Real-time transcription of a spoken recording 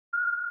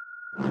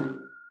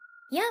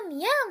Yum,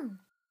 yum!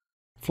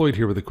 Floyd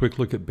here with a quick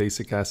look at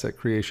basic asset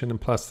creation and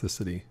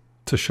plasticity.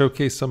 To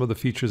showcase some of the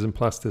features in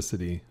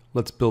plasticity,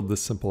 let's build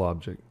this simple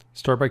object.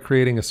 Start by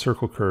creating a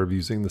circle curve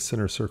using the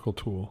center circle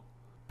tool.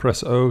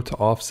 Press O to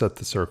offset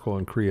the circle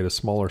and create a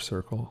smaller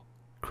circle.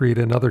 Create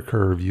another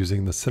curve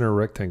using the center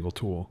rectangle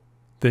tool.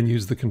 Then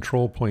use the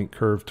control point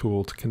curve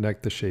tool to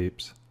connect the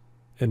shapes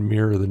and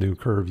mirror the new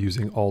curve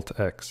using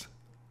Alt-X.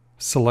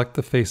 Select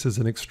the faces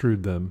and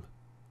extrude them.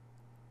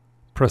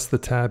 Press the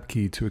Tab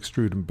key to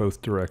extrude in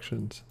both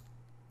directions.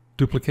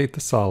 Duplicate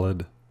the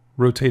solid,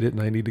 rotate it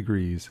 90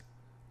 degrees,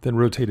 then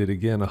rotate it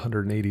again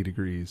 180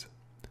 degrees.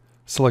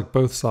 Select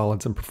both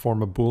solids and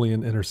perform a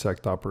Boolean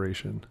intersect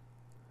operation.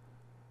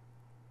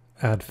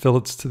 Add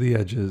fillets to the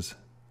edges,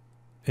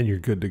 and you're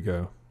good to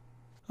go.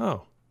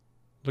 Oh,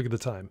 look at the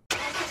time.